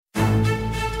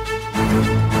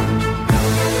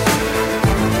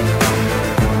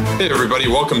Hey, everybody.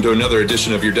 Welcome to another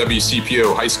edition of your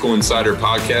WCPO High School Insider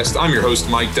Podcast. I'm your host,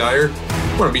 Mike Dyer.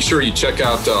 I want to be sure you check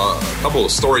out a couple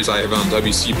of stories I have on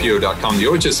WCPO.com. The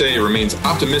OHSAA remains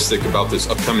optimistic about this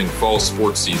upcoming fall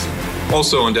sports season.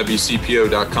 Also on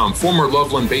WCPO.com, former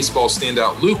Loveland baseball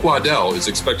standout Luke Waddell is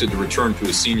expected to return to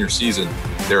his senior season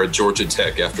there at Georgia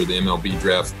Tech after the MLB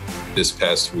draft this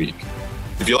past week.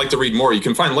 If you'd like to read more, you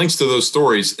can find links to those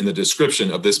stories in the description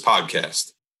of this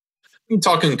podcast. I'm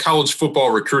talking college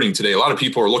football recruiting today. A lot of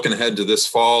people are looking ahead to this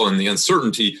fall and the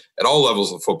uncertainty at all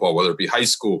levels of football, whether it be high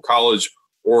school, college,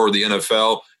 or the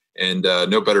NFL. And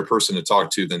no better person to talk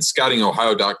to than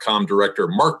ScoutingOhio.com director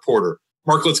Mark Porter.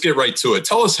 Mark, let's get right to it.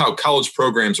 Tell us how college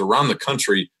programs around the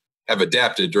country have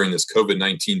adapted during this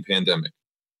COVID-19 pandemic.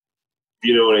 If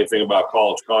you know anything about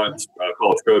college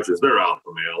coaches, they're alpha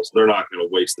males. They're not going to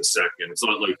waste a second. It's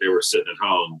not like they were sitting at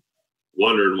home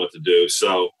wondering what to do.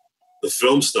 So the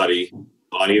film study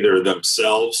on either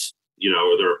themselves,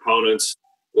 or their opponents,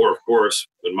 or of course,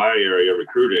 in my area,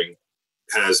 recruiting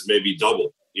has maybe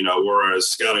doubled, whereas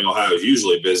Scouting Ohio is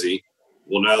usually busy.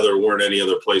 Well, now there weren't any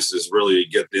other places really to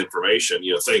get the information.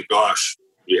 Thank gosh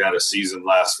we had a season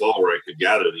last fall where I could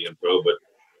gather the info, but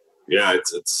yeah,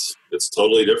 it's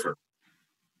totally different.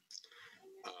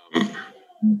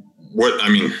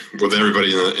 With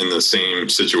everybody in the same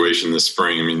situation this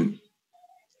spring,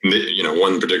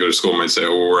 one particular school might say,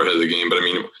 "Oh, we're ahead of the game," but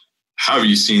how have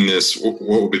you seen this? What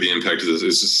will be the impact of this?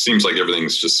 It seems like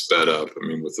everything's just sped up.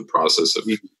 With the process of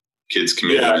kids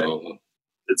committing. Yeah,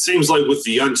 it seems like with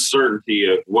the uncertainty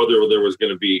of whether there was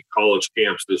going to be college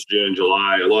camps this June,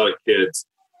 July, a lot of kids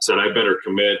said, "I better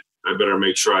commit. I better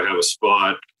make sure I have a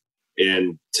spot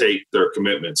and take their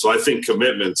commitment." So I think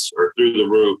commitments are through the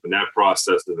roof, and that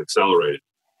process is accelerated.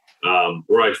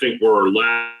 Where I think we're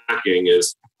lacking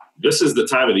is, this is the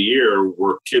time of the year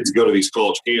where kids go to these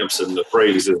college camps and the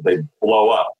phrase is they blow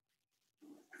up,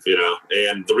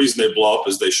 and the reason they blow up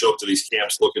is they show up to these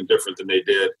camps looking different than they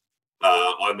did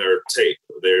on their tape.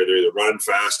 They're either run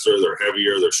faster, they're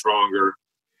heavier, they're stronger.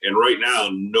 And right now,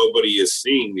 nobody is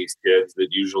seeing these kids that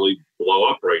usually blow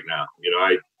up right now.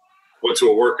 I went to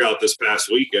a workout this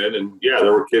past weekend, and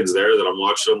there were kids there that I'm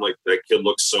watching. I'm like, that kid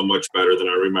looks so much better than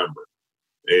I remember.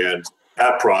 And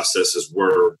that process is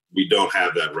where we don't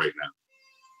have that right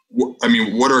now.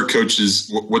 What are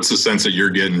coaches? What's the sense that you're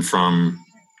getting from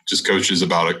just coaches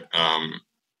about it?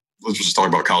 Let's just talk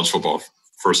about college football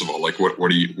first of all. Like, what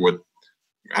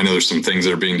I know there's some things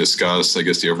that are being discussed. I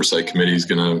guess the oversight committee is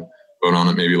going to vote on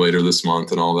it maybe later this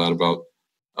month and all that about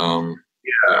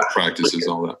practices,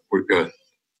 all that. We're good.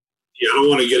 Yeah, I don't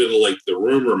want to get into like the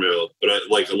rumor mill, but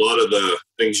a lot of the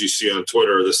things you see on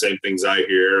Twitter are the same things I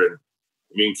hear. And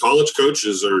college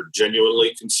coaches are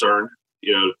genuinely concerned,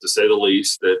 to say the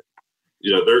least, that,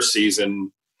 their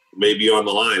season may be on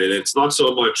the line. And it's not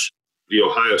so much the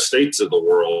Ohio States of the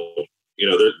world.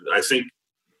 I think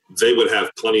they would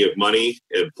have plenty of money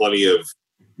and plenty of,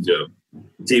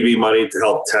 TV money to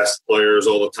help test players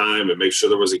all the time and make sure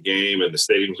there was a game and the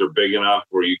stadiums are big enough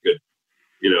where you could,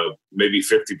 maybe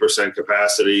 50%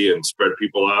 capacity and spread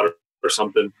people out or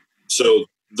something. So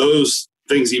those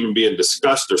things even being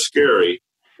discussed are scary,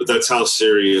 but that's how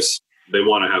serious they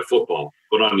want to have football.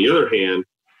 But on the other hand,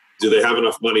 do they have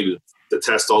enough money to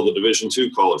test all the Division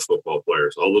II college football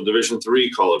players, all the Division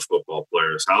III college football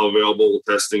players? How available will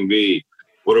testing be?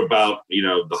 What about,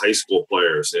 the high school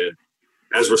players? And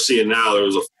as we're seeing now, there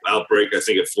was an outbreak, I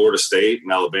think, at Florida State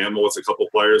and Alabama with a couple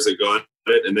players that got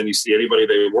it. And then you see anybody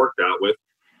they worked out with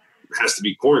has to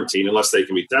be quarantined unless they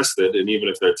can be tested. And even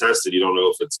if they're tested, you don't know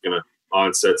if it's going to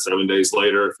onset 7 days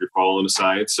later if you're following the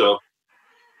science. So,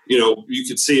 you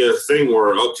could see a thing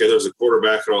where, okay, there's a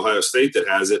quarterback at Ohio State that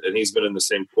has it, and he's been in the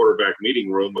same quarterback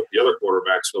meeting room with the other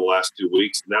quarterbacks for the last 2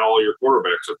 weeks. Now all your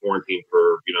quarterbacks are quarantined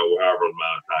for, however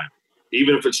amount of time,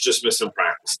 even if it's just missing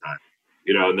practice time,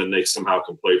 and then they somehow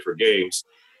can play for games.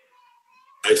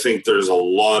 I think there's a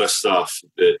lot of stuff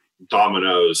that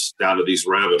dominoes down to these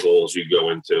rabbit holes you go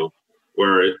into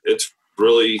where it's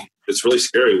really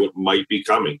scary what might be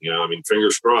coming.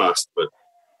 Fingers crossed. But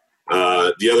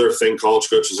the other thing college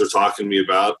coaches are talking to me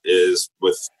about is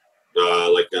with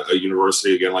a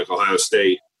university, again, like Ohio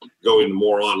State, going to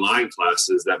more online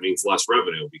classes. That means less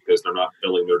revenue because they're not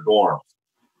filling their dorms.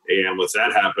 And with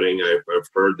that happening, I've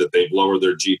heard that they've lowered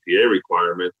their GPA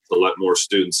requirement to let more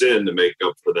students in to make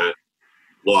up for that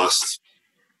lost,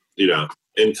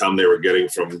 income they were getting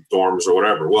from dorms or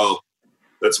whatever. Well,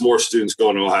 that's more students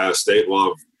going to Ohio State.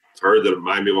 Well, I've heard that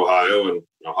Miami of Ohio and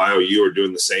Ohio U are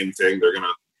doing the same thing. They're going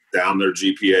to down their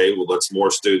GPA. Well, that's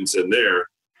more students in there.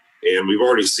 And we've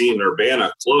already seen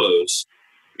Urbana close,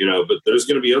 but there's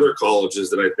going to be other colleges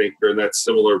that I think are in that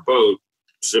similar boat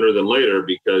sooner than later,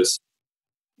 because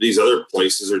these other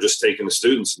places are just taking the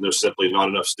students, and there's simply not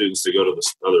enough students to go to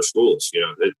the other schools.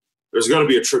 There's got to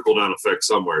be a trickle down effect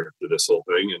somewhere to this whole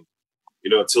thing. And,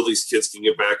 until these kids can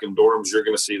get back in dorms, you're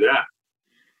going to see that.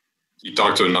 You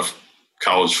talk to enough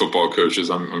college football coaches,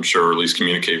 I'm sure, or at least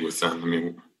communicate with them. I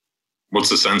mean, what's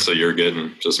the sense that you're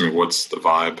getting? What's the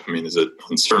vibe? I mean, is it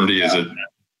uncertainty? Is it?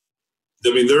 I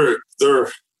mean, they're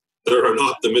an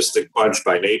optimistic bunch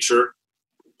by nature,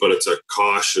 but it's a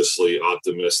cautiously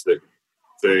optimistic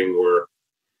thing where,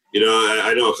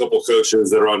 I know a couple coaches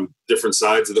that are on different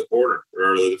sides of the corner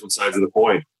or the different sides of the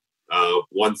coin.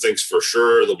 One thinks for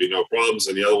sure there'll be no problems,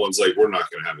 and the other one's like, we're not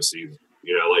going to have a season.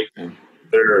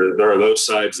 There are those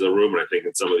sides of the room, and I think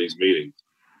in some of these meetings,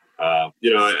 I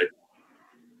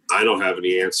don't have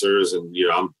any answers, and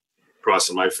I'm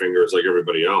crossing my fingers like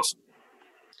everybody else.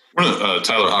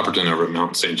 Tyler Hopperton over at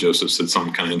Mount St. Joseph said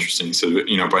something kind of interesting. He said,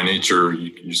 by nature,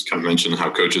 you just kind of mentioned how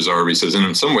coaches are. He says, and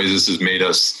in some ways, this has made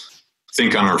us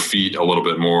think on our feet a little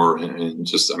bit more. And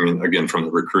just, again, from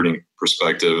the recruiting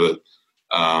perspective,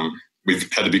 we've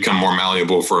had to become more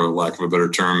malleable, for lack of a better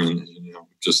term. And,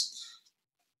 just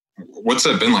what's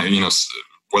that been like?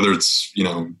 Whether it's,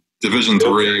 Division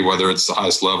III, whether it's the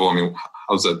highest level,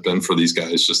 how's that been for these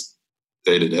guys just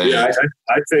day to day? Yeah,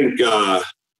 I think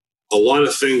a lot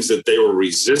of things that they were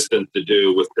resistant to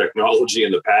do with technology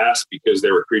in the past, because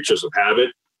they were creatures of habit,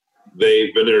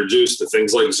 they've been introduced to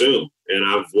things like Zoom. And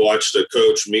I've watched a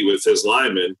coach meet with his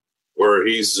linemen where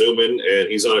he's zooming and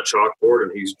he's on a chalkboard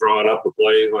and he's drawing up a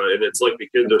play. And it's like the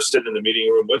kids are sitting in the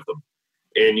meeting room with them.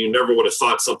 And you never would have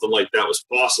thought something like that was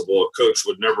possible. A coach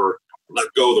would never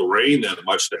let go of the rein that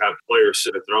much to have players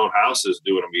sit at their own houses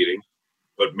doing a meeting.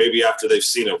 But maybe after they've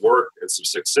seen it work and some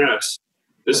success,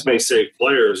 this may save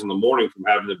players in the morning from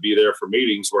having to be there for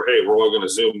meetings where, hey, we're all going to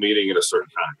Zoom meeting at a certain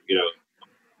time.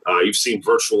 You've seen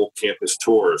virtual campus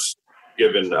tours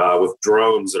given with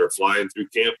drones that are flying through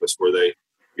campus where they,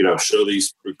 show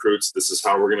these recruits, this is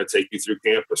how we're going to take you through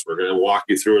campus. We're going to walk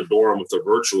you through a dorm with a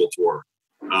virtual tour.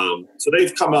 So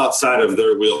they've come outside of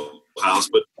their wheelhouse,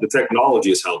 but the technology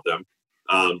has helped them.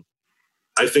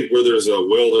 I think where there's a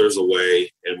will, there's a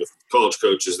way. And with college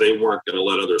coaches, they weren't going to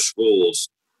let other schools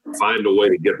find a way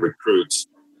to get recruits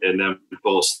and then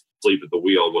fall asleep at the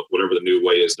wheel with whatever the new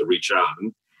way is to reach out.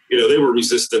 And, they were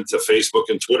resistant to Facebook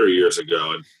and Twitter years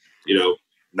ago. And,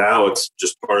 now it's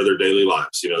just part of their daily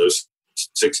lives. There's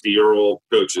 60-year-old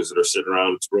coaches that are sitting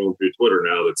around scrolling through Twitter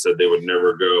now that said they would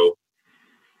never go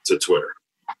to Twitter.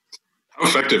 How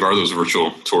effective are those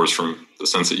virtual tours from the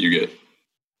sense that you get?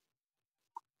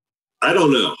 I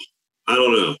don't know.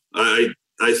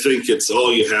 I think it's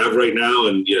all you have right now.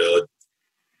 And,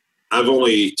 I've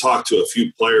only talked to a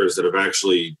few players that have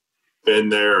actually been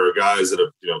there or guys that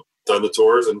have, done the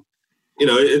tours. And,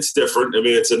 it's different.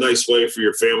 it's a nice way for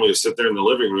your family to sit there in the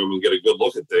living room and get a good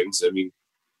look at things.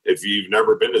 If you've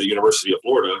never been to the University of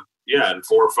Florida, in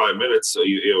 4 or 5 minutes, in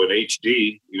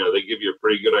HD, they give you a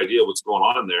pretty good idea what's going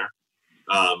on there.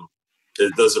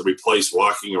 It doesn't replace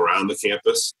walking around the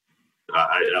campus.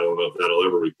 I don't know if that'll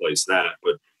ever replace that,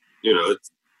 but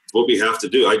it's what we have to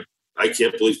do. I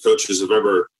can't believe coaches have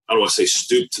ever, I don't want to say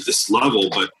stooped to this level,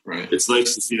 but right. It's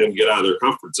nice to see them get out of their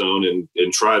comfort zone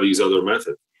and try these other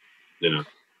methods.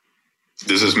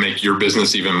 Does this make your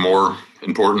business even more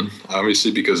important,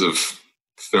 obviously, because of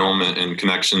film and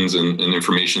connections and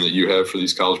information that you have for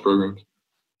these college programs?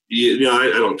 Yeah,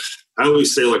 I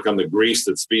always say like I'm the grease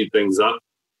that speed things up.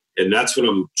 And that's what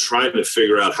I'm trying to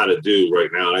figure out how to do right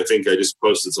now. And I think I just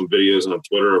posted some videos on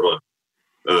Twitter of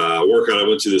a workout I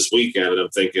went to this weekend. And I'm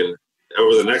thinking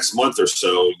over the next month or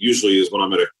so, usually is when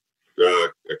I'm at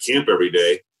a camp every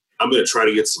day, I'm going to try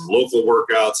to get some local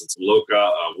workouts and some local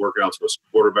workouts for some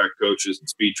quarterback coaches and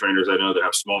speed trainers I know that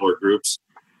have smaller groups.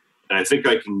 And I think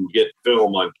I can get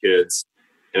film on kids.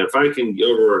 And if I can,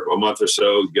 over a month or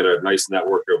so, get a nice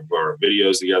network of our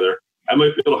videos together, I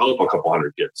might be able to help a couple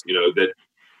hundred kids, that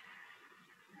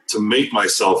to make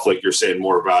myself, like you're saying,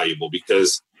 more valuable,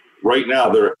 because right now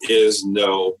there is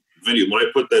no video. When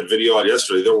I put that video out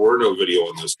yesterday, there were no video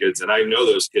on those kids. And I know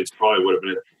those kids probably would have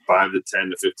been at 5 to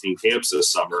 10 to 15 camps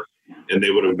this summer, and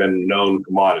they would have been known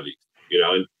commodities,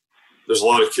 and there's a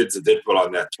lot of kids that did put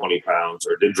on that 20 pounds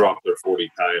or did drop their 40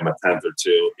 time a tenth or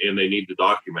two, and they need to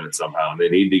document it somehow. And they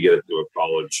need to get it to a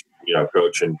college,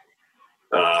 coach. And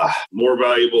more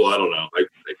valuable, I don't know.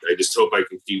 I just hope I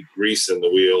can keep greasing the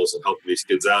wheels and helping these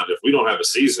kids out. And if we don't have a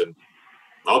season,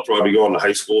 I'll probably go into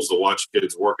high schools to watch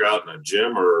kids work out in a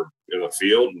gym or in a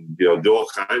field and, do all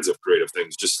kinds of creative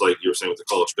things, just like you were saying with the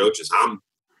college coaches. I'm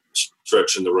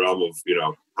stretching the realm of,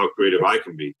 how creative I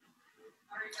can be.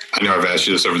 I know I've asked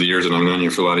you this over the years, and I've known you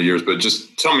for a lot of years, but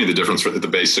just tell me the difference at the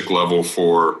basic level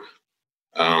for,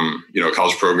 a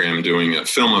college program doing a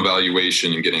film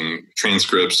evaluation and getting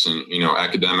transcripts and,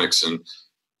 academics and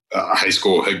high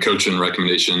school head coaching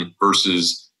recommendation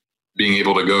versus being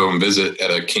able to go and visit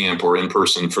at a camp or in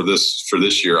person for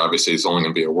this year. Obviously, it's only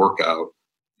going to be a workout.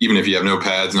 Even if you have no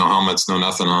pads, no helmets, no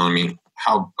nothing on, I mean,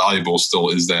 how valuable still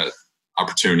is that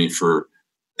opportunity for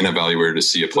an evaluator to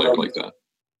see a player like that?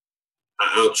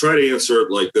 I'll try to answer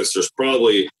it like this. There's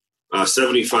probably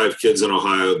 75 kids in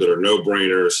Ohio that are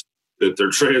no-brainers, that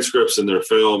their transcripts and their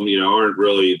film, aren't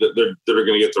really, they're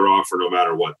going to get their offer no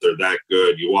matter what. They're that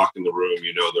good. You walk in the room,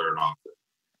 they're an offer.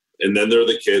 And then they're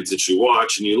the kids that you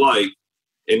watch and you like,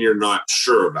 and you're not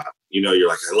sure about. You're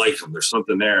like, I like them. There's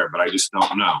something there, but I just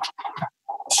don't know.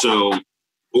 So,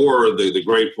 or the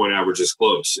grade point average is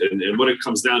close. And what it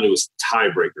comes down to is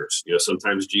tiebreakers.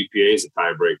 Sometimes GPA is a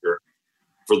tiebreaker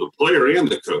for the player and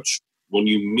the coach. When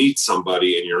you meet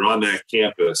somebody and you're on that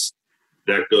campus,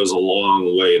 that goes a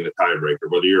long way in the tiebreaker.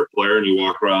 Whether you're a player and you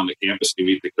walk around the campus, you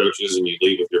meet the coaches and you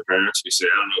leave with your parents, you say,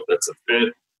 I don't know if that's a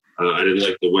fit. I didn't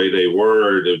like the way they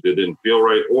were. It didn't feel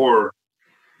right. Or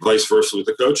vice versa with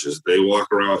the coaches. They walk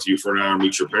around with you for an hour and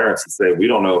meet your parents and say, we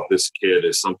don't know if this kid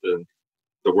is something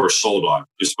that we're sold on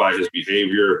just by his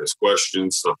behavior, his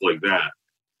questions, stuff like that.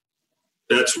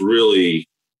 That's really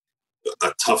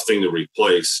a tough thing to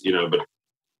replace, but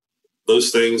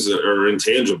those things are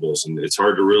intangibles, and it's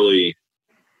hard to really,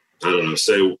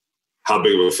 say how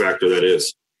big of a factor that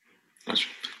is. Gotcha.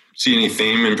 See any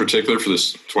theme in particular for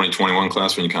this 2021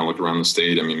 class when you kind of look around the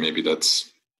state? I mean, maybe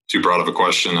that's too broad of a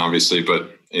question, obviously,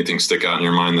 but anything stick out in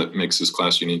your mind that makes this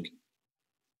class unique?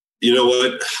 You know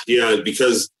what? Yeah,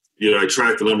 because, I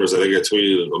tracked the numbers. I think I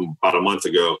tweeted about a month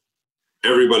ago.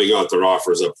 Everybody got their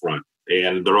offers up front,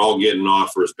 and they're all getting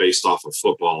offers based off of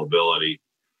football ability.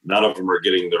 None of them are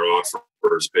getting their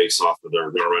offers based off of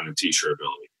their run and T-shirt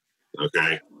ability.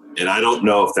 Okay. And I don't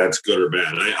know if that's good or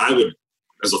bad. I would,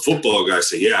 as a football guy,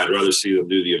 say, yeah, I'd rather see them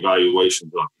do the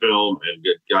evaluations on film and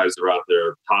get guys that are out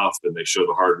there tough and they show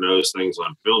the hard-nosed things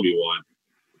on film you want.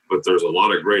 But there's a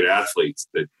lot of great athletes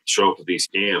that show up at these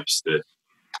camps that,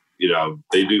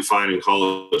 they do fine in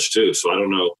college too. So I don't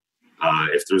know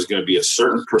if there's going to be a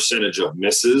certain percentage of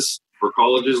misses for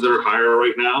colleges that are higher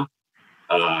right now.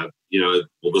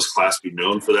 Will this class be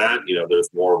known for that? There's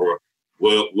more of a,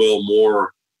 will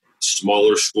more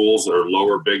smaller schools or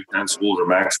lower Big Ten schools or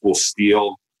MAC schools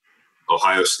steal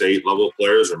Ohio State level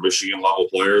players or Michigan level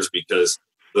players because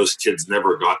those kids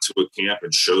never got to a camp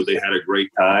and showed they had a great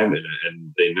time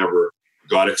and they never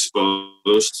got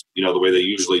exposed, the way they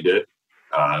usually did.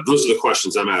 Those are the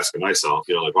questions I'm asking myself,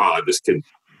 wow, this kid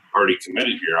already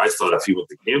committed here. I thought if he went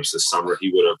to camps this summer,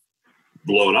 he would have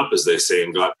blown up, as they say,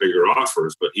 and got bigger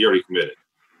offers, but he already committed.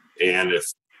 And if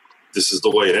this is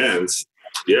the way it ends,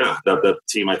 yeah, that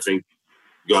team, I think,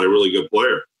 got a really good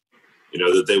player,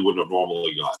 that they wouldn't have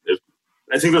normally got.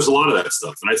 I think there's a lot of that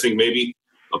stuff. And I think maybe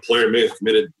a player may have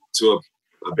committed to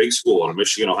a big school, a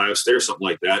Michigan, Ohio State or something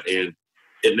like that, and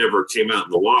it never came out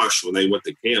in the wash when they went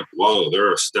to camp. Whoa,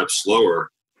 they're a step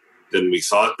slower than we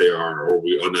thought they are, or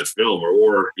we on that film,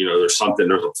 or there's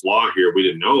a flaw here we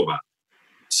didn't know about.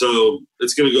 So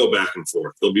it's going to go back and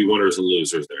forth. There'll be winners and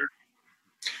losers there.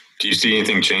 Do you see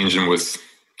anything changing with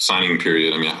signing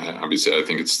period? I mean, obviously, I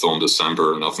think it's still in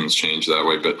December. Nothing's changed that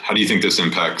way. But how do you think this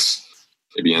impacts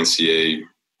maybe NCAA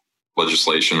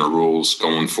legislation or rules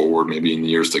going forward, maybe in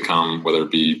years to come, whether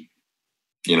it be,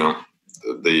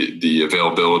 the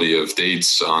availability of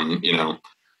dates on,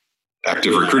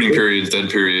 active recruiting periods, dead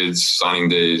periods, signing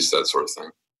days, that sort of thing?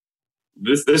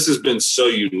 This has been so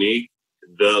unique.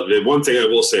 The one thing I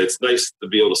will say, it's nice to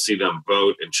be able to see them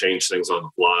vote and change things on the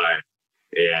fly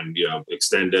and,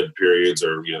 extend dead periods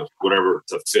or, whatever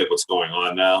to fit what's going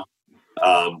on now.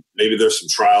 Maybe there's some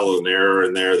trial and error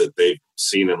in there that they've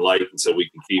seen and liked and said, we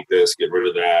can keep this, get rid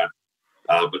of that.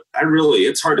 But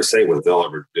it's hard to say what they'll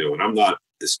ever do. And I'm not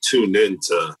as tuned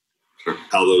into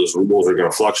how those rules are going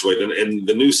to fluctuate. And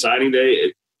the new signing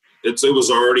day, it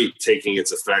was already taking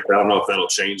its effect. I don't know if that'll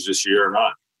change this year or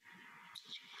not.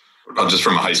 Just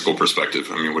from a high school perspective,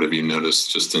 I mean, what have you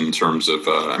noticed just in terms of,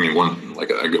 I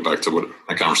go back to what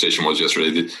my conversation was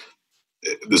yesterday.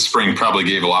 The spring probably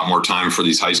gave a lot more time for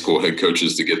these high school head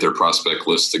coaches to get their prospect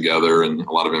lists together and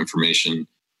a lot of information,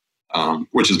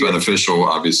 which is beneficial,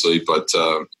 obviously. But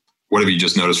what have you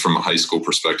just noticed from a high school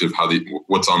perspective,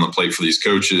 what's on the plate for these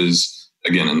coaches,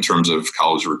 again, in terms of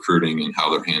college recruiting and how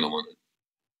they're handling it?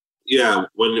 Yeah,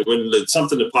 when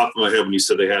something that popped in my head when you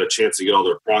said they had a chance to get all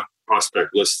their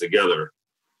prospect lists together,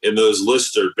 and those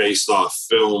lists are based off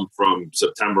film from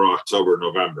September, October,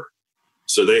 November.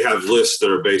 So they have lists that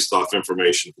are based off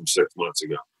information from 6 months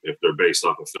ago, if they're based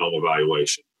off a film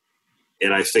evaluation.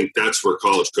 And I think that's where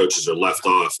college coaches are left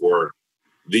off, or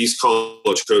these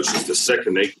college coaches, the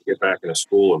second they can get back into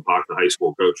school and talk to high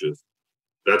school coaches,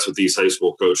 that's what these high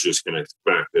school coaches can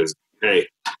expect is, hey,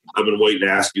 I've been waiting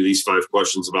to ask you these 5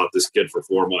 questions about this kid for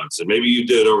 4 months. And maybe you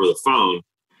did it over the phone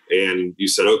and you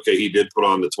said, okay, he did put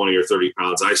on the 20 or 30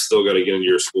 pounds. I still got to get into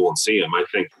your school and see him. I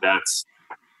think that's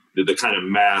the kind of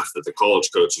math that the college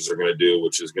coaches are going to do,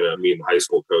 which is going to mean the high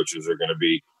school coaches are going to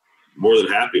be more than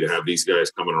happy to have these guys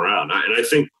coming around. And I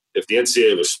think if the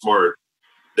NCAA was smart,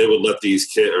 they would let these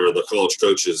kids or the college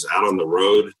coaches out on the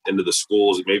road into the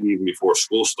schools, maybe even before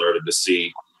school started, to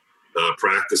see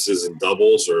practices and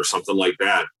doubles or something like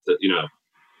that,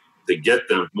 to get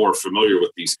them more familiar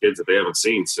with these kids that they haven't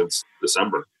seen since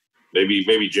December,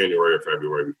 maybe January or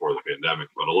February before the pandemic.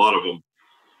 But a lot of them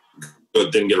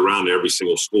didn't get around to every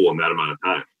single school in that amount of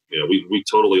time. We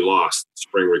totally lost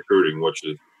spring recruiting, which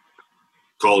is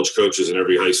college coaches in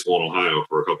every high school in Ohio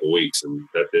for a couple of weeks, and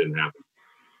that didn't happen.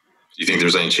 Do you think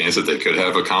there's any chance that they could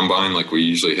have a combine like we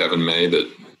usually have in May, that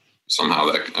somehow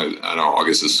that, I know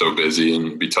August is so busy and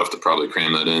it'd be tough to probably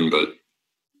cram that in, but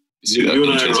you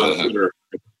and I are on Twitter.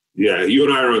 Yeah, you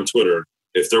and I are on Twitter.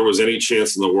 If there was any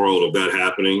chance in the world of that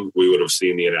happening, we would have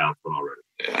seen the announcement already.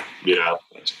 Yeah.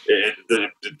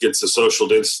 It gets the social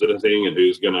distancing and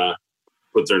who's going to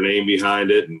put their name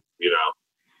behind it. And,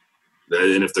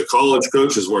 and if the college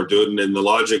coaches weren't doing it, and the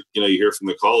logic, you hear from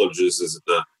the colleges is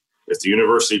that if the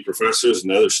university professors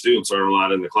and other students aren't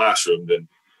allowed in the classroom, then,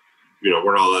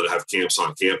 we're not allowed to have camps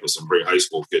on campus and bring high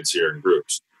school kids here in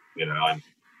groups, and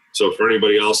so for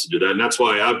anybody else to do that, and that's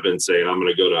why I've been saying I'm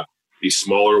going to go to these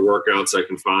smaller workouts I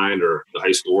can find, or the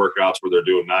high school workouts where they're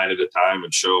doing 9 at a time,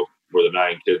 and show where the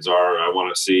 9 kids are I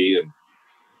want to see. And,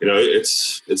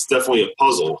 it's definitely a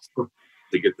puzzle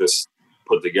to get this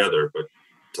put together, but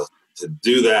to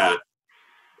do that,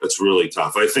 that's really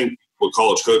tough. I think what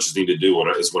college coaches need to do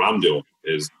is what I'm doing,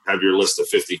 is have your list of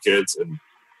 50 kids and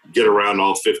get around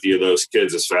all 50 of those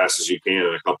kids as fast as you can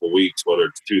in a couple of weeks, whether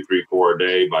it's 2, 3, 4 a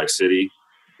day by city.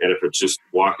 And if it's just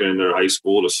walking in their high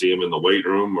school to see them in the weight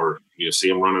room, or see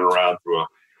them running around through a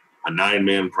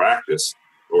 9-man practice,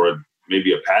 or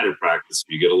maybe a padded practice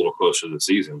if you get a little closer to the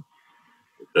season,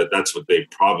 that's what they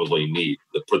probably need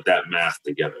to put that math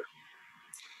together.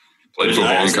 Played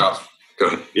football in college. Go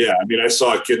ahead. Yeah, I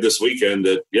saw a kid this weekend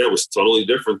that, was totally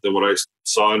different than what I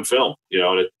saw in film,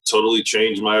 and it totally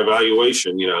changed my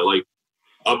evaluation, like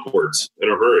upwards in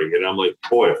a hurry. And I'm like,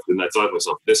 boy, and I thought to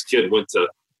myself, this kid went to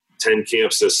 10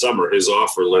 camps this summer, his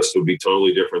offer list would be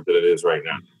totally different than it is right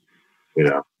now.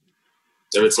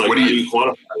 And it's like, how do you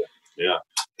quantify that? Yeah.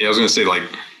 Yeah, I was going to say, like,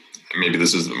 maybe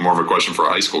this is more of a question for a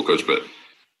high school coach, but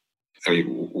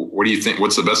what do you think?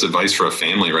 What's the best advice for a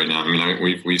family right now?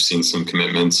 We've seen some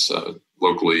commitments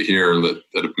locally here that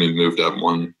have been moved up.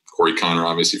 One, Corey Connor,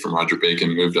 obviously from Roger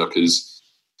Bacon, moved up his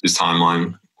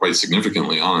timeline quite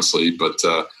significantly, honestly. But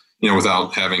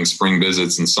without having spring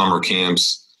visits and summer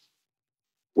camps,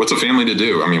 what's a family to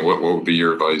do? What would be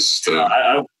your advice to?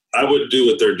 I would do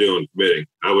what they're doing, committing.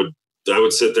 I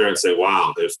would sit there and say,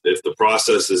 wow, if the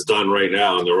process is done right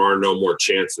now and there are no more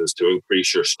chances to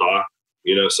increase your stock,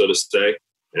 so to say,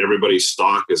 and everybody's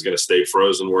stock is going to stay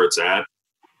frozen where it's at, at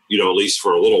least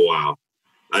for a little while,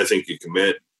 I think you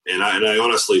commit. And I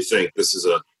honestly think this is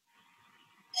a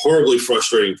horribly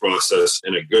frustrating process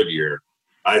in a good year.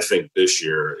 I think this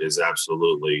year is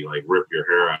absolutely like rip your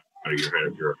hair out of your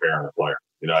head if you're a parent or player.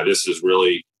 This is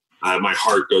really, my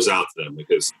heart goes out to them,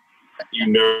 because you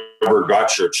never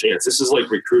got your chance. This is like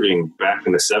recruiting back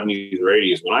in the 70s or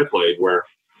 80s when I played, where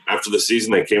after the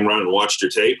season they came around and watched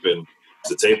your tape, and if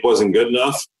the tape wasn't good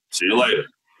enough, see you later,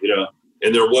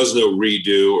 and there was no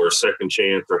redo or second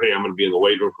chance, or, hey, I'm going to be in the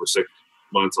weight room for 6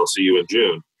 months, I'll see you in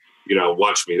June,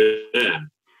 watch me then.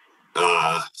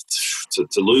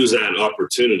 To lose that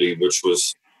opportunity, which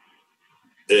was,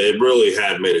 it really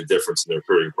had made a difference in the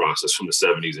recruiting process from the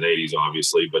 70s and 80s,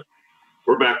 obviously, but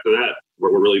we're back to that.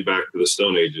 We're really back to the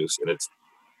Stone Ages, and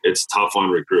it's tough on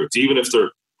recruits. Even if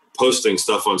they're posting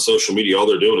stuff on social media, all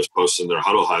they're doing is posting their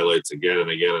huddle highlights again and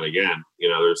again and again.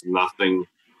 There's nothing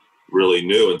really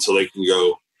new until they can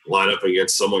go line up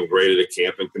against someone great at a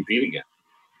camp and compete again.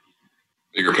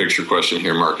 Bigger picture question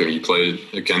here, Mark. Have you played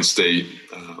at Kent State?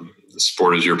 The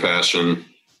sport is your passion,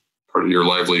 part of your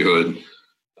livelihood.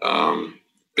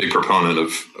 Big proponent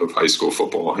of high school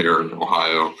football here in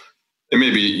Ohio. And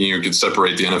maybe you could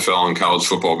separate the NFL and college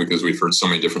football, because we've heard so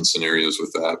many different scenarios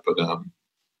with that. But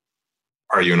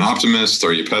are you an optimist?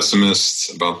 Are you a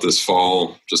pessimist about this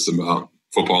fall, just about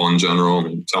football in general?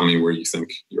 Tell me where you think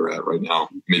you're at right now,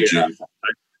 mid-June.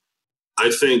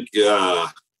 I think the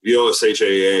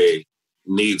OSHAA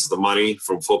needs the money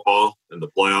from football and the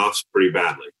playoffs pretty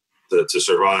badly to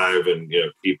survive and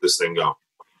keep this thing going.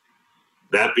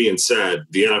 That being said,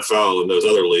 the NFL and those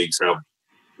other leagues have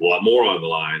a lot more on the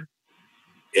line,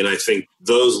 and I think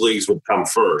those leagues would come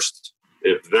first.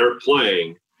 If they're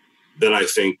playing, then I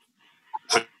think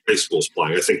high school's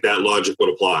playing. I think that logic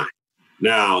would apply.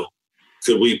 Now,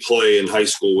 could we play in high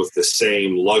school with the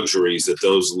same luxuries that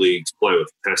those leagues play with,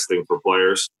 testing for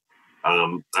players?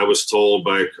 I was told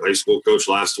by a high school coach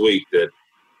last week that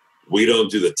we don't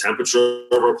do the temperature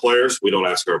of our players. We don't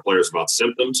ask our players about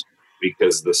symptoms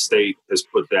because the state has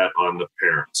put that on the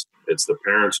parents. It's the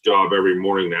parents' job every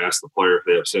morning to ask the player if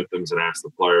they have symptoms and ask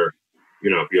the player,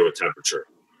 if you have a temperature.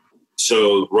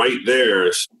 So right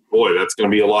there, boy, that's going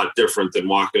to be a lot different than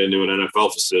walking into an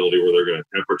NFL facility where they're going to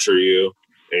temperature you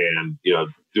and,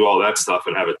 do all that stuff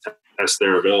and have a test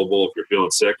there available if you're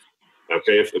feeling sick.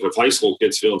 Okay, if a high school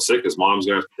kid's feeling sick, his mom's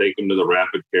going to have to take him to the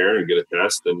rapid care and get a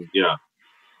test. And,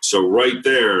 so right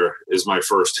there is my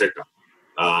first hiccup.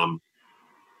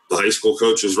 The high school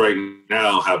coaches right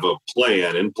now have a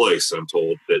plan in place, I'm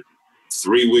told, that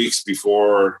 3 weeks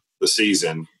before the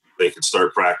season, they can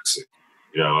start practicing.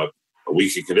 A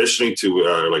week of conditioning,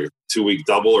 like a 2-week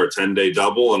double or a 10-day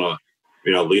double, and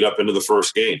lead up into the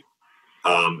first game.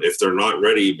 If they're not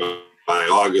ready by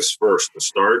August 1st to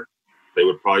start, they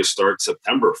would probably start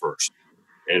September 1st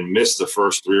and miss the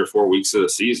first 3 or 4 weeks of the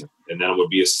season. And then it would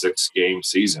be a 6-game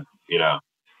season,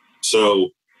 So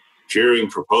hearing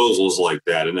proposals like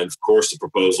that, and then, of course, the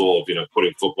proposal of,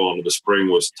 putting football into the spring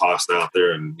was tossed out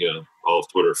there and, all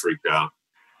of Twitter freaked out.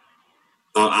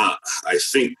 I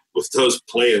think with those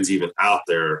plans even out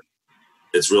there,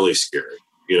 it's really scary.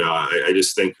 I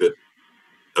just think that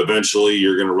eventually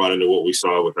you're going to run into what we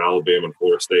saw with Alabama and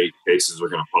Florida State. Cases are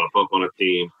going to pop up on a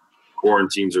team.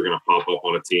 Quarantines are going to pop up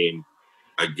on a team.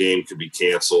 A game could be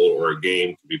canceled or a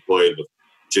game could be played with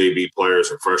JV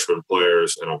players or freshman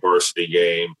players in a varsity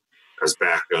game as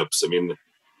backups. I mean,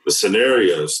 the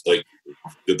scenarios, like,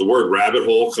 did the word rabbit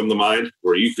hole come to mind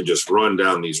where you could just run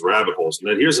down these rabbit holes? And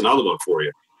then here's another one for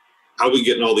you. How are we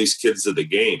getting all these kids to the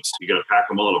games? You got to pack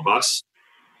them all on a bus?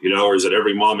 Or is it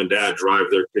every mom and dad drive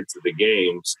their kids to the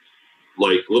games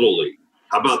like Little League?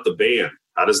 How about the band?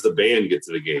 How does the band get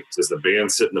to the games? Does the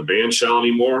band sit in the band shell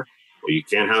anymore? Well, you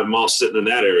can't have them all sitting in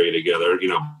that area together,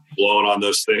 blowing on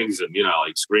those things and,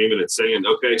 like screaming and singing.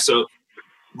 Okay, so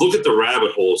look at the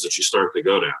rabbit holes that you start to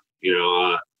go down.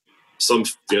 Some,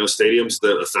 stadiums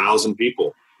that 1,000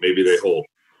 people maybe they hold.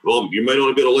 Well, you might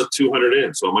only be able to let 200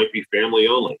 in, so it might be family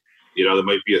only. There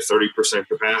might be a 30%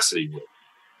 capacity.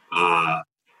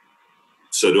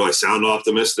 So do I sound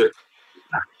optimistic?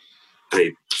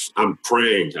 I'm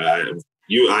praying.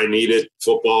 I need it.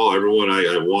 Football, everyone,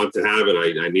 I want to have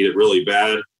it. I need it really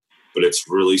bad, but it's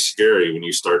really scary when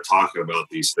you start talking about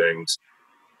these things.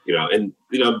 The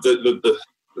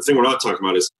thing we're not talking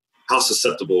about is how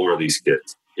susceptible are these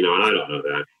kids? And I don't know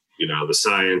that. The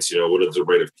science, what is the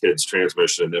rate of kids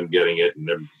transmission and them getting it and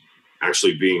them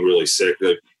actually being really sick?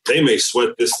 They may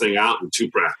sweat this thing out in 2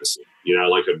 practices,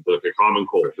 like a common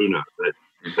cold. Who knows?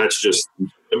 That's just,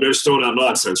 I'm just throwing out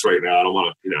nonsense right now. I don't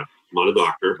want to, I'm not a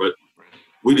doctor, but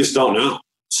we just don't know.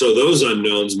 So those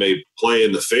unknowns may play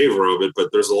in the favor of it,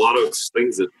 but there's a lot of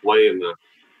things that play in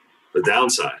the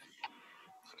downside.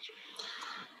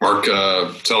 Mark,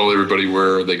 tell everybody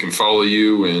where they can follow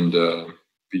you and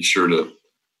be sure to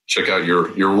check out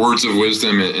your words of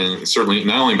wisdom and certainly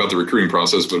not only about the recruiting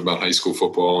process, but about high school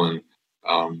football and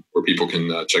where people can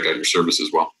check out your service as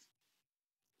well.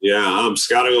 Yeah,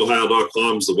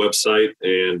 scoutingohio.com is the website,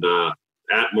 and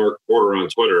at Mark Porter on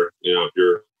Twitter,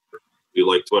 if you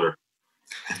like Twitter.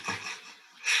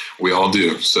 We all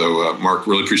do. So, Mark,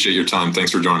 really appreciate your time.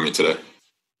 Thanks for joining me today.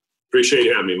 Appreciate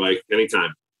you having me, Mike.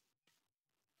 Anytime.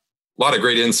 A lot of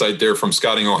great insight there from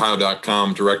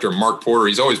scoutingohio.com director Mark Porter.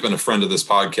 He's always been a friend of this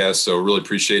podcast, so really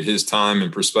appreciate his time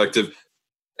and perspective.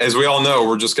 As we all know,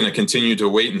 we're just going to continue to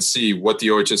wait and see what the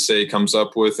OHSA comes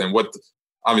up with and what,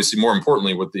 obviously, more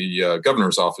importantly, what the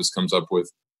governor's office comes up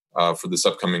with for this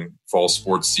upcoming fall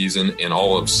sports season and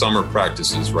all of summer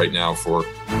practices right now for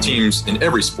teams in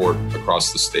every sport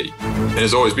across the state. And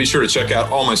as always, be sure to check out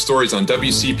all my stories on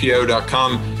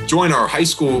WCPO.com. Join our high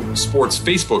school sports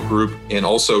Facebook group and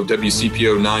also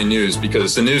WCPO 9 News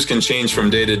because the news can change from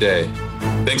day to day.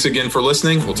 Thanks again for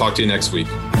listening. We'll talk to you next week.